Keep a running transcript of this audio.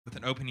with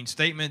an opening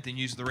statement, then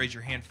use the raise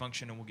your hand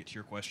function, and we'll get to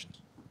your questions.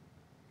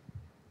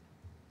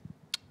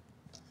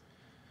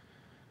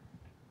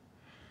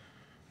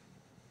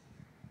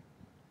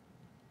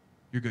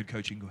 You're good,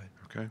 Coach. You can go ahead.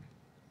 Okay.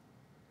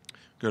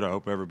 Good. I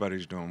hope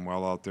everybody's doing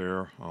well out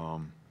there.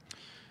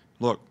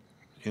 Look,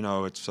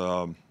 it's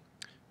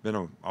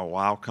been a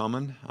while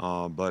coming,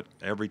 but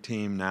every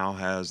team now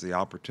has the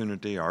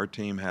opportunity. Our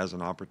team has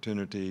an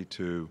opportunity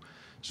to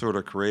sort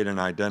of create an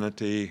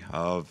identity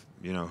of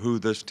who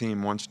this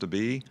team wants to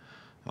be.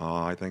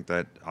 I think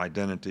that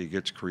identity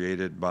gets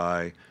created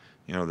by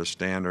the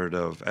standard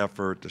of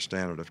effort, the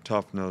standard of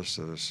toughness,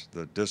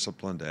 the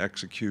discipline to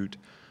execute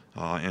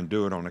and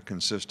do it on a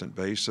consistent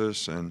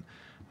basis. And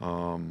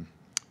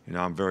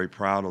I'm very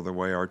proud of the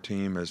way our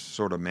team has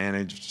sort of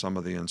managed some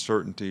of the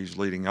uncertainties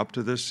leading up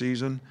to this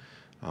season.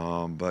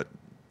 But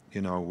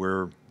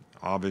we're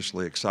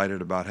obviously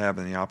excited about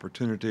having the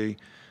opportunity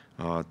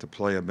to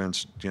play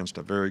against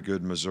a very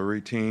good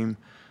Missouri team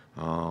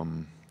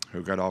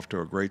who got off to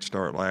a great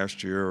start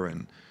last year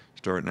and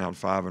starting out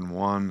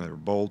 5-1. They're a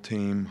bowl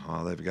team.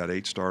 They've got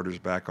 8 starters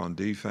back on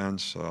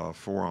defense,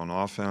 4 on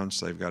offense.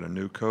 They've got a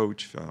new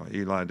coach.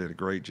 Eli did a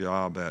great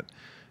job at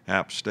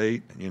App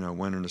State,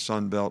 winning the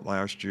Sun Belt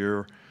last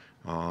year,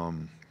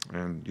 and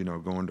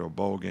going to a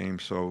bowl game.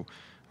 So,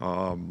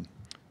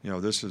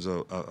 this is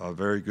a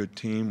very good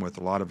team with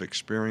a lot of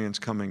experience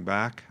coming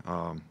back,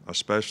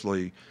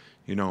 especially,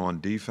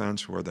 on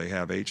defense where they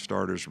have 8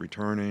 starters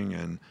returning,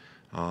 and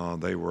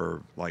they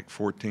were like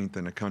 14th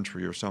in the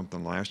country or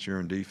something last year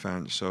in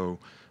defense. So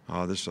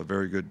this is a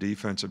very good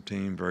defensive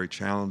team, very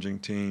challenging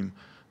team.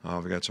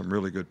 We've got some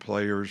really good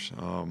players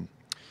on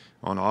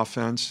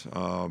offense.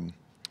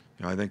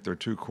 I think there are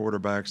 2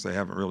 quarterbacks. They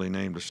haven't really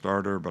named a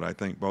starter, but I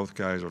think both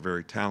guys are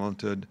very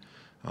talented.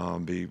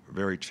 Be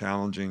very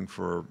challenging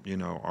for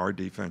our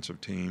defensive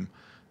team,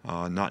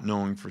 not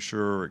knowing for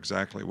sure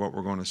exactly what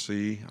we're going to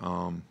see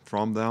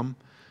from them.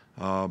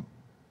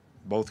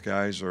 Both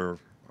guys are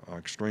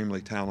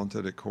extremely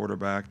talented at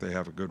quarterback. They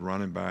have a good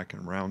running back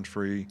in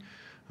Roundtree.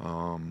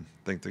 I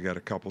think they got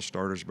a couple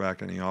starters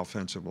back in the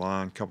offensive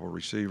line, a couple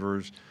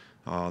receivers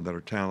that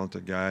are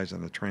talented guys,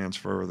 and a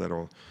transfer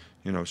that'll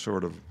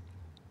sort of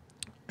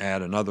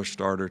add another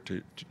starter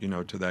to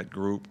that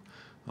group.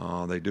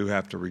 They do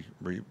have to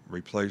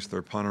replace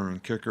their punter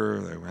and kicker.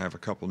 They have a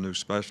couple new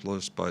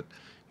specialists, but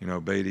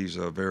Beatty's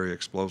a very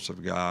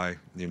explosive guy,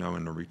 in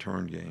the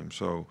return game.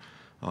 So,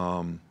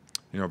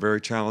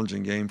 very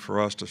challenging game for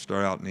us to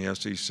start out in the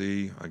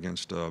SEC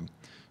against a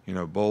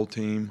bowl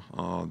team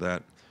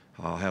that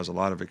has a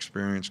lot of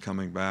experience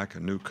coming back, a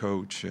new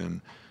coach,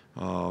 and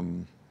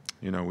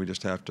we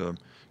just have to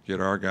get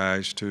our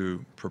guys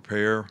to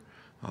prepare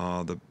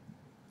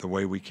the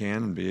way we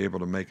can and be able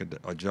to make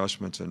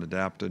adjustments and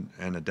adapt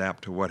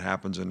to what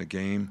happens in the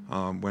game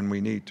when we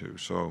need to.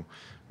 So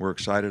we're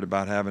excited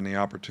about having the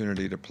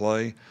opportunity to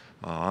play.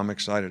 I'm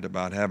excited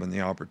about having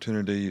the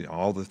opportunity.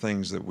 All the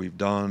things that we've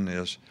done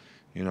is,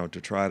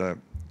 to try to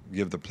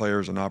give the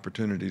players an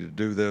opportunity to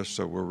do this.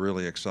 So we're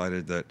really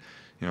excited that,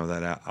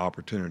 that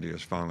opportunity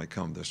has finally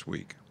come this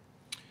week.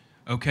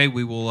 Okay,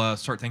 we will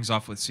start things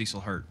off with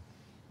Cecil Hurt.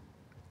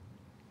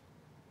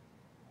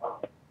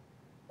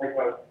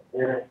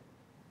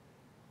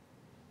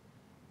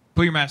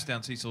 Put your mask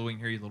down, Cecil. We can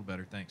hear you a little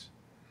better. Thanks.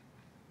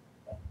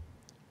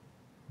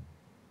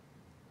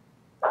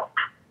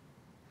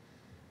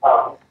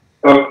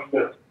 Coach,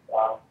 just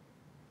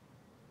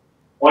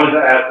wanted to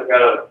ask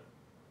about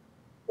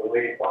the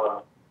lead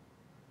on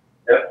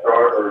depth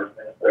chart or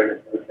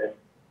administrative position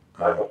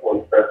before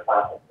the press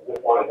conference. I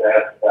just wanted to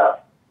ask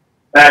about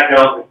Mac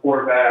Jones, the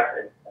quarterback,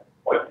 and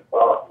what you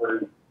saw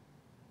through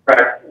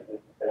practices that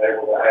you've been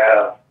able to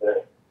have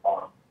that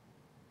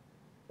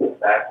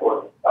puts Mac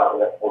towards the top of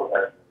that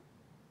quarterback.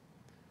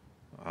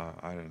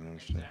 I didn't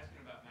understand.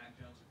 Asking about Mac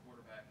Jones, the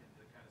quarterback, and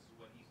kind of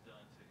what he's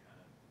done to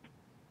kind of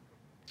continue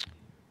to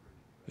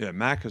improve. Yeah,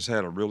 Mac has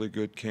had a really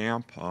good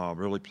camp,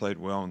 really played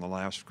well in the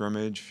last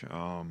scrimmage,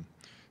 done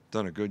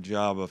a good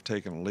job of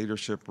taking a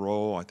leadership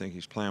role. I think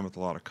he's playing with a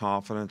lot of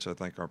confidence. I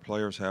think our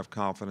players have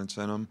confidence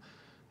in him.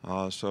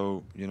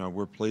 So,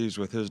 we're pleased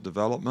with his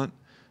development.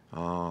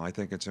 I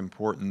think it's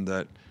important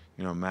that,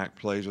 Mac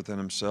plays within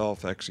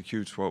himself,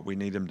 executes what we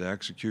need him to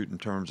execute in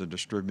terms of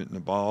distributing the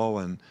ball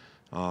and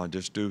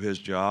just do his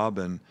job.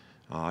 And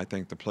I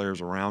think the players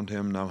around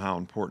him know how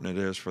important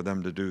it is for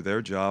them to do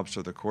their job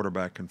so the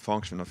quarterback can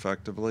function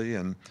effectively.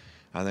 And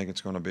I think it's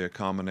going to be a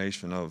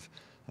combination of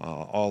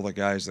all the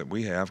guys that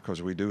we have,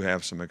 because we do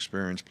have some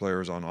experienced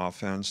players on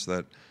offense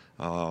that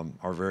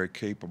are very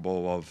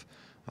capable of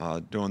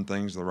doing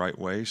things the right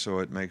way, so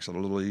it makes it a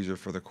little easier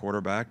for the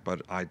quarterback.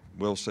 But I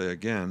will say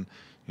again,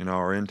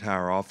 our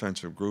entire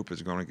offensive group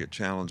is going to get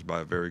challenged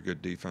by a very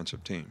good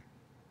defensive team.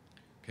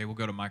 Okay, we'll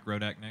go to Mike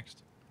Rodak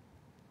next.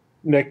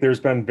 Nick, there's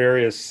been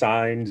various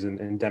signs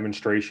and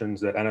demonstrations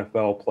that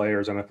NFL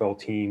players, NFL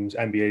teams,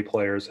 NBA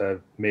players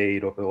have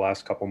made over the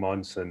last couple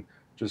months, and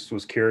just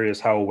was curious,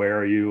 how aware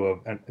are you of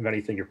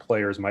anything your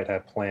players might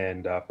have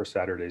planned for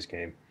Saturday's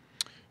game?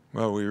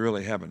 Well, we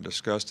really haven't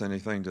discussed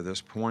anything to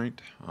this point.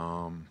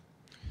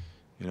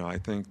 I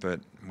think that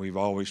we've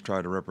always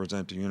tried to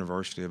represent the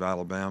University of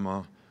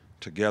Alabama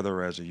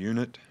together as a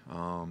unit.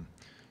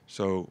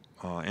 So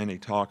any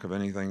talk of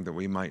anything that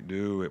we might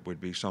do, it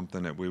would be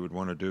something that we would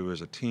want to do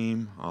as a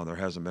team. There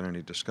hasn't been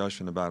any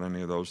discussion about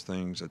any of those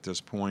things at this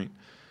point.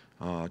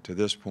 To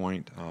this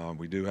point,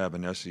 we do have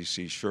an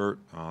SEC shirt,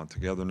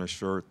 togetherness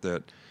shirt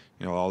that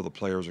all the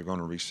players are going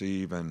to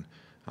receive and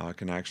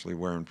can actually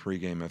wear in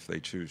pregame if they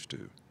choose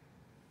to.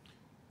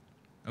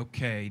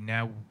 Okay,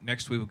 now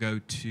next we will go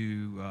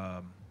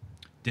to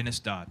Dennis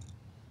Dodd.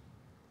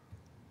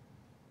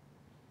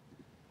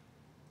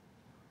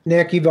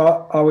 Nick, you've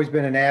always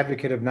been an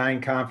advocate of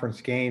 9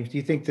 conference games. Do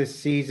you think this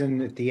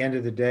season, at the end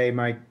of the day,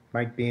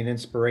 might be an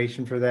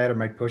inspiration for that, or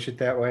might push it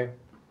that way?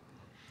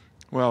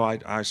 Well,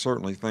 I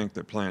certainly think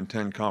that playing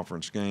 10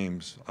 conference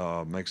games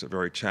makes it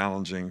very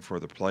challenging for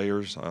the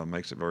players,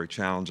 makes it very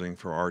challenging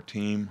for our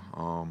team.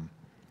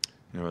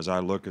 As I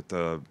look at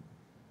the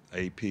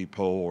AP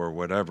poll or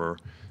whatever,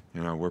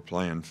 we're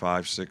playing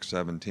 5, 6,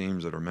 7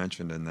 teams that are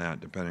mentioned in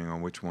that, depending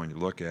on which one you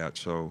look at.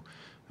 So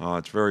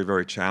it's very,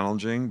 very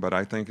challenging, but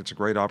I think it's a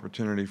great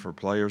opportunity for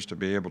players to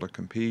be able to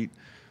compete.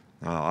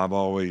 I've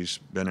always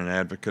been an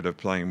advocate of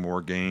playing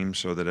more games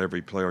so that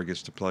every player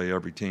gets to play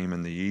every team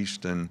in the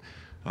East, and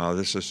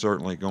this is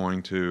certainly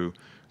going to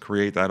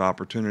create that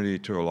opportunity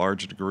to a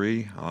large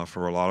degree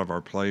for a lot of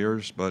our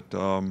players, but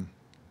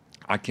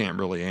I can't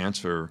really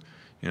answer,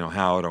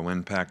 how it'll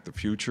impact the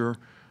future.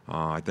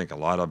 I think a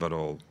lot of it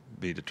will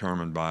be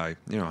determined by,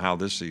 how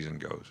this season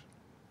goes.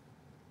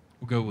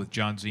 We'll go with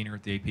John Zener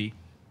at the AP.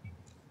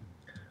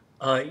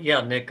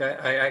 Yeah, Nick,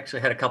 I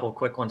actually had a couple of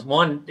quick ones.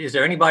 One, is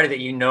there anybody that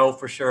you know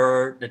for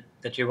sure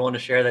that you're willing to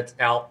share that's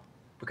out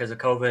because of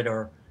COVID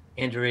or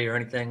injury or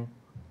anything?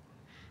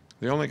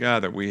 The only guy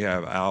that we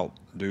have out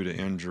due to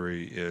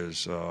injury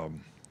is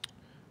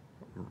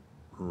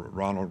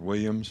Ronald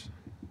Williams.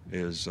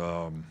 Is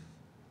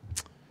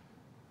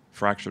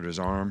fractured his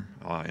arm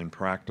in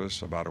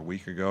practice about a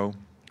week ago,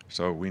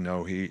 so we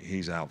know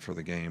he's out for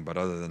the game. But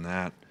other than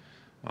that,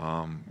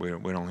 we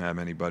don't have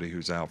anybody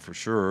who's out for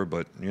sure,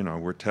 but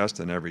we're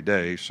testing every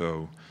day,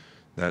 so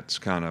that's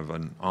kind of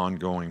an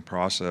ongoing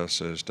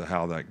process as to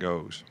how that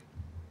goes.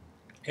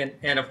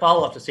 And a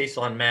follow-up to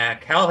Cecil and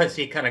Mac, how has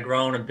he kind of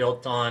grown and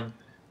built on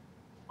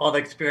all the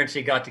experience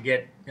he got to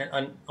get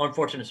in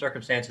unfortunate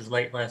circumstances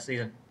late last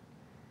season?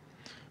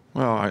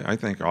 Well, I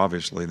think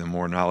obviously the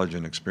more knowledge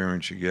and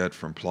experience you get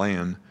from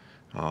playing,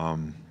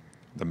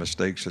 the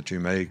mistakes that you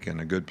make and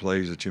the good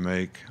plays that you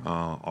make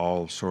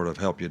all sort of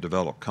help you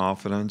develop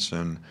confidence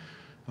and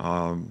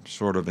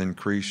sort of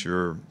increase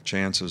your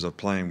chances of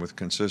playing with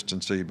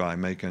consistency by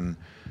making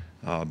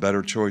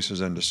better choices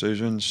and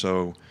decisions.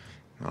 So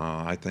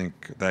I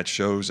think that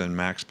shows in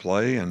Mac's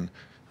play, and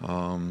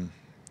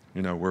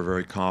we're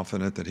very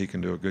confident that he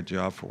can do a good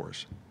job for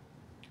us.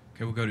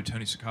 Okay, we'll go to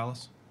Tony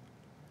Sakalas.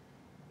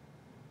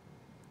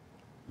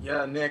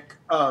 Yeah, Nick,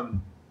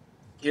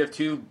 you have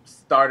two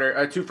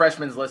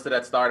freshmen listed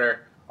at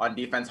starter on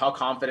defense. How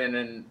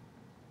confident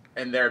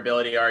in their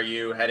ability are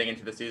you heading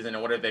into the season,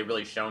 and what have they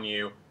really shown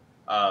you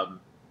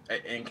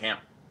in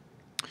camp?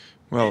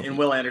 Well, in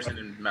Will Anderson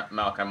and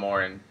Malachi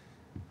Moore.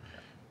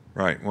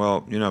 Right.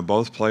 Well,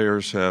 both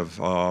players have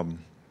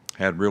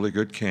had really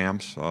good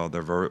camps.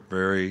 They're very,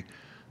 very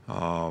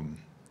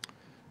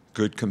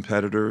good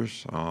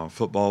competitors.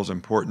 Football is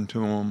important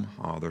to them.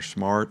 They're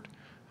smart.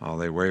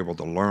 They were able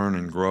to learn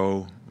and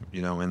grow,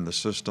 in the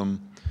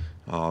system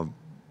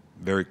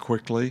very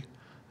quickly.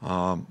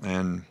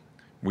 And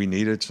we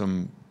needed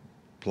some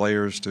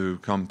players to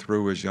come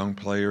through as young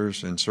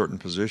players in certain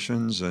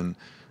positions, and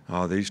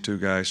these two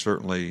guys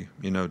certainly,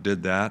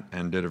 did that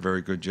and did a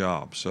very good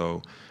job.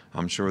 So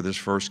I'm sure this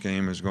first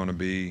game is going to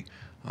be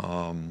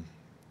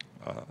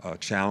a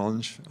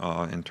challenge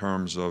in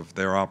terms of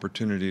their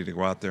opportunity to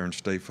go out there and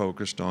stay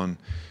focused on,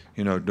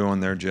 doing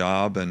their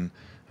job, and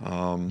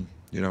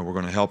we're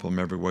going to help them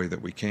every way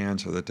that we can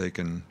so that they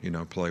can,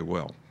 play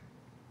well.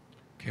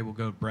 Okay, we'll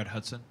go to Brett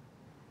Hudson.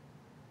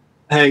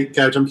 Hey,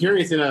 Coach, I'm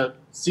curious, in a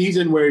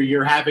season where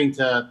you're having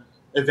to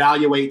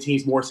evaluate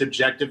teams more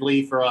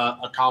subjectively for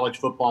a college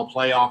football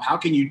playoff, how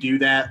can you do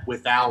that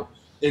without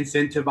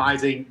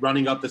incentivizing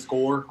running up the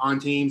score on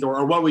teams?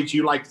 Or what would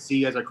you like to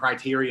see as a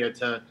criteria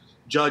to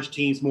judge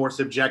teams more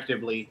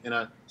subjectively in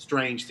a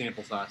strange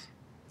sample size?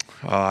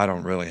 I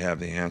don't really have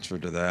the answer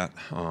to that.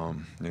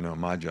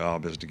 My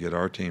job is to get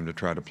our team to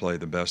try to play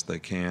the best they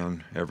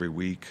can every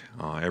week,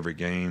 every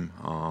game.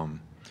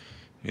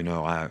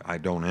 I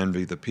don't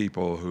envy the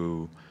people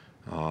who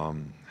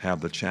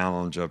have the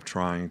challenge of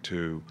trying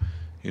to,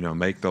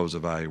 make those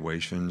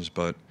evaluations.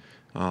 But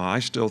I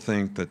still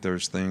think that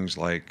there's things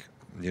like,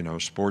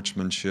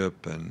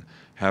 sportsmanship and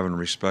having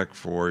respect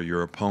for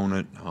your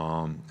opponent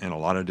in a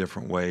lot of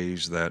different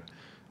ways that,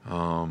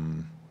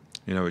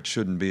 it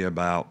shouldn't be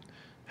about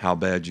how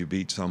bad you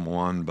beat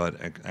someone, but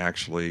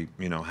actually,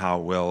 how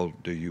well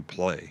do you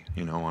play,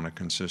 on a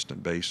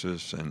consistent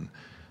basis. And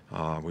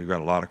we've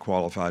got a lot of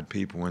qualified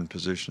people in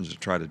positions to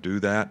try to do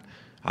that.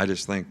 I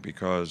just think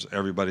because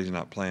everybody's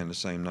not playing the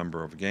same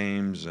number of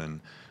games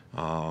and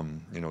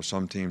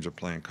Some teams are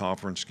playing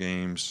conference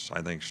games.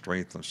 I think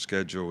strength of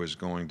schedule is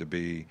going to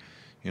be,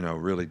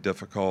 really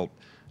difficult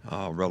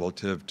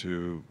relative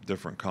to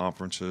different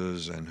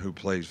conferences and who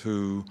plays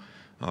who.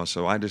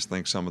 So I just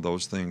think some of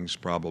those things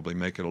probably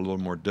make it a little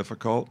more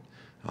difficult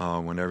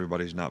when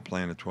everybody's not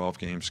playing a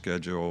 12-game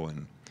schedule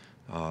and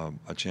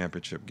a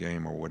championship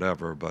game or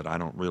whatever, but I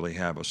don't really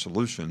have a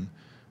solution.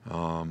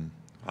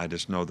 I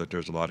just know that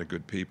there's a lot of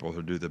good people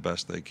who do the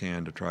best they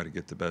can to try to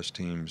get the best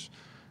teams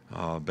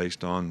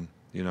based on,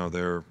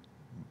 their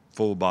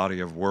full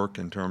body of work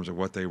in terms of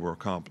what they were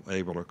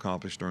able to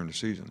accomplish during the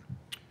season.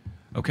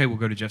 Okay, we'll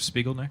go to Jeff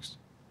Spiegel next.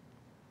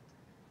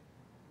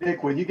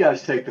 Nick, when you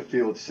guys take the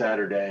field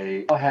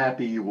Saturday, how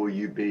happy will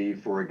you be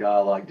for a guy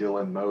like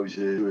Dylan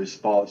Moses who has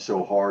fought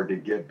so hard to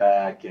get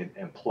back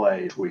and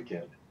play this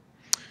weekend?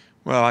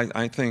 Well,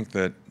 I think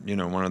that,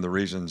 one of the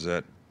reasons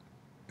that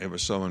it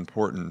was so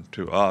important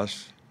to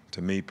us,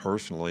 to me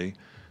personally,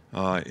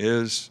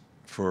 is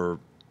for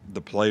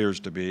the players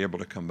to be able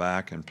to come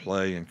back and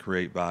play and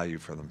create value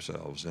for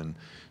themselves. And,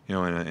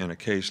 in a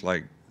case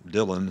like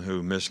Dylan,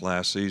 who missed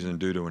last season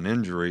due to an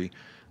injury,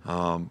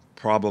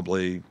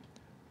 probably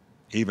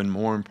even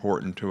more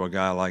important to a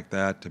guy like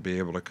that to be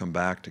able to come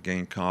back, to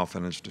gain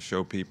confidence, to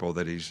show people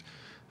that he's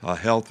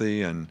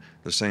healthy and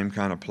the same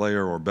kind of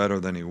player or better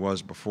than he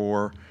was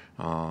before.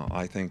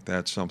 I think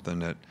that's something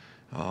that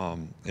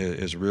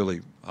is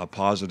really a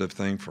positive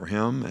thing for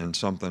him, and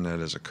something that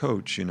as a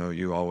coach,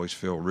 you always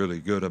feel really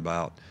good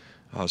about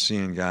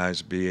seeing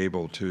guys be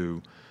able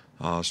to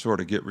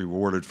sort of get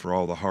rewarded for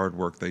all the hard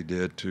work they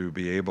did to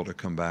be able to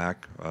come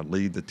back,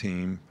 lead the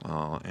team,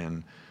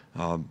 and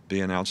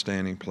be an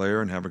outstanding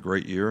player and have a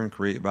great year and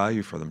create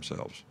value for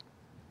themselves.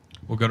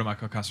 We'll go to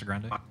Michael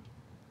Casagrande.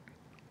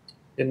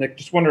 And Nick,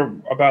 just wonder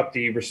about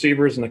the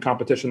receivers and the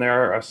competition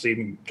there. I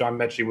see John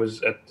Mechie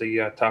was at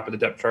the top of the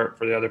depth chart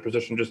for the other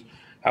position. Just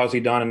how's he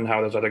done and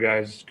how those other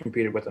guys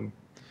competed with him?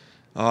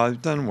 He's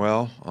done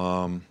well.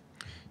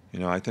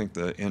 I think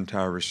the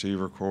entire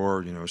receiver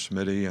core,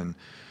 Smitty and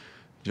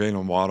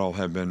Jalen Waddle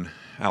have been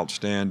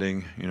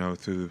outstanding,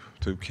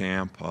 through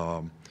camp.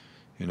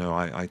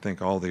 I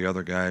think all the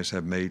other guys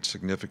have made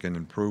significant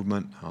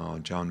improvement.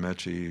 John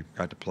Mechie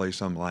got to play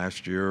some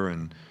last year,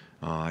 and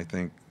I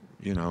think,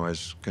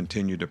 has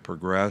continued to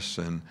progress.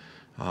 And,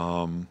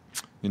 some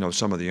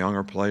of the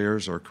younger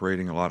players are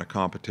creating a lot of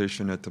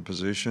competition at the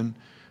position.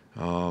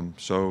 That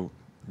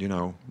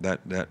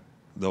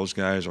those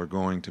guys are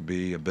going to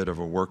be a bit of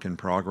a work in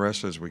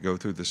progress as we go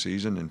through the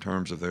season in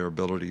terms of their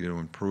ability to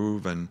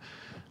improve. And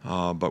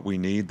but we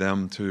need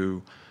them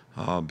to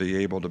be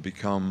able to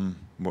become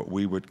what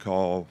we would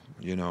call,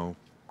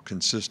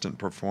 consistent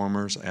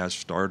performers as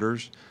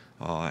starters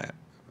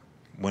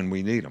when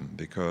we need them,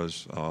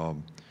 because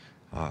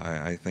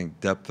I think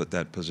depth at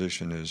that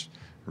position is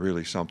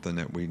really something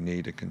that we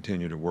need to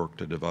continue to work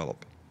to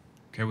develop.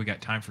 Okay, we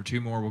got time for two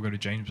more. We'll go to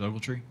James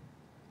Ogletree.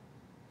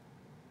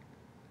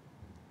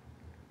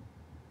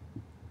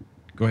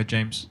 Go ahead,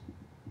 James.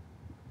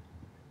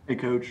 Hey,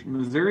 Coach.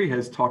 Missouri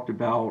has talked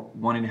about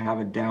wanting to have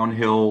a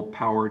downhill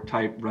power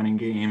type running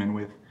game, and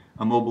with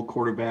a mobile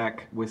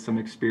quarterback with some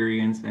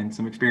experience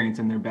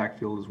in their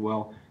backfield as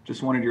well.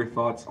 Just wanted your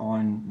thoughts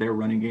on their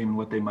running game and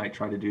what they might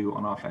try to do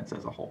on offense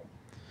as a whole.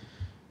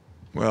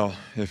 Well,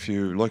 if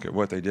you look at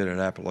what they did at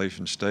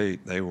Appalachian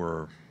State, they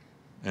were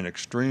an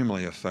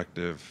extremely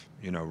effective,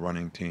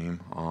 running team.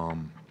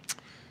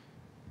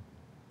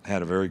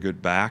 Had a very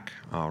good back,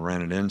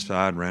 ran it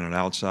inside, ran it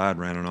outside,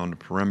 ran it on the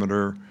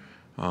perimeter,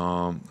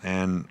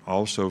 and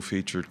also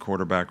featured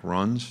quarterback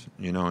runs,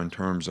 in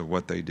terms of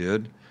what they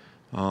did,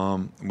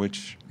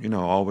 which,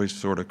 always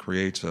sort of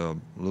creates a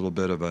little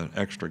bit of an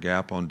extra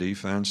gap on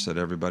defense that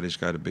everybody's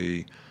got to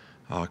be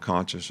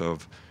conscious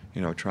of,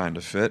 trying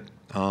to fit.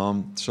 They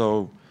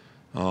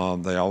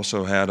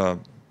also had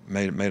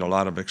made a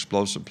lot of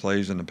explosive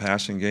plays in the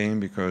passing game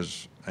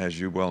because, as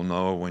you well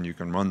know, when you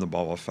can run the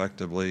ball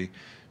effectively,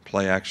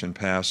 play action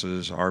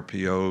passes,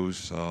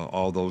 RPOs,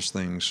 all those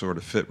things sort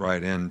of fit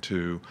right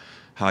into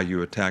how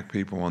you attack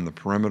people on the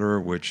perimeter,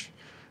 which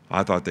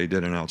I thought they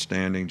did an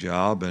outstanding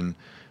job. And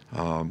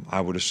I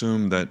would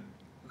assume that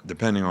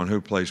depending on who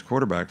plays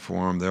quarterback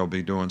for them, they'll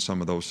be doing some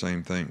of those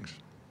same things.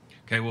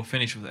 Okay, we'll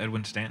finish with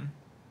Edwin Stanton.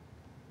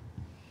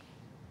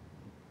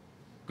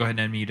 Go ahead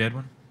and unmute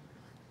Edwin.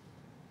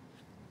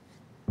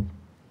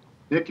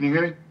 Nick, can you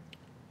hear me?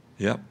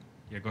 Yep.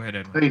 Yeah, go ahead,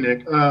 Edwin. Hey,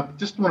 Nick.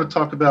 Just want to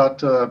talk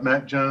about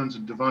Mac Jones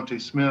and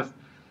Devontae Smith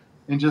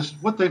and just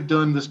what they've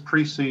done this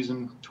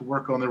preseason to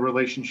work on their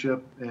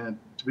relationship and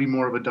to be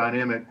more of a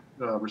dynamic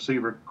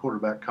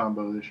receiver-quarterback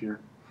combo this year.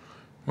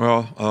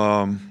 Well,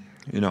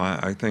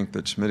 I think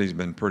that Smitty's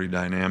been pretty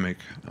dynamic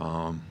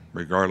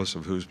regardless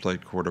of who's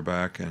played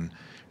quarterback, and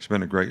he's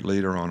been a great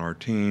leader on our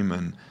team.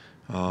 And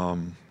I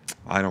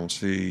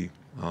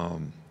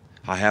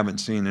haven't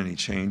seen any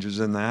changes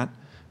in that.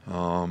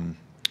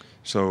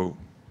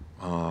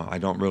 I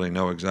don't really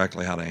know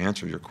exactly how to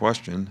answer your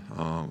question.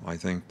 I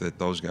think that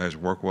those guys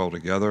work well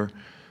together.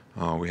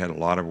 We had a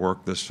lot of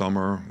work this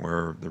summer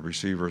where the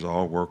receivers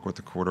all work with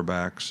the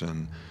quarterbacks,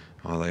 and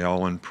They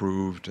all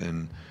improved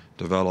and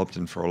developed,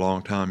 and for a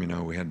long time,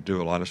 we had to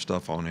do a lot of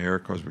stuff on air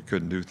because we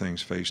couldn't do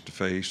things face to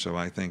face. So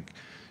I think,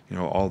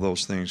 all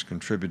those things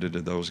contributed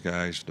to those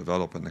guys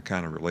developing the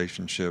kind of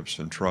relationships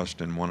and trust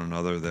in one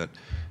another that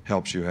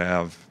helps you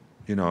have,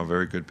 a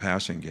very good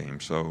passing game.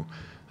 So,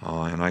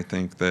 and I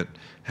think that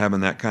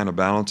having that kind of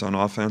balance on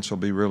offense will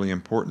be really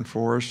important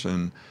for us,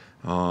 and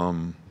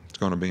it's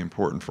going to be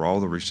important for all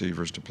the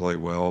receivers to play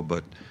well.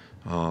 But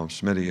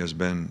Smitty has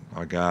been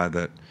a guy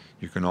that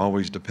you can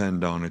always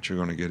depend on, that you're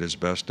going to get his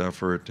best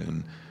effort,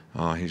 and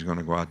he's going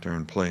to go out there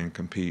and play and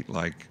compete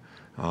like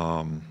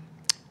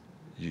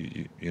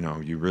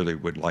you really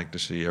would like to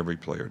see every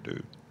player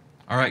do.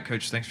 All right,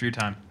 Coach. Thanks for your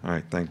time. All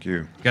right, thank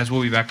you. Guys,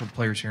 we'll be back with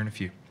players here in a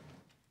few.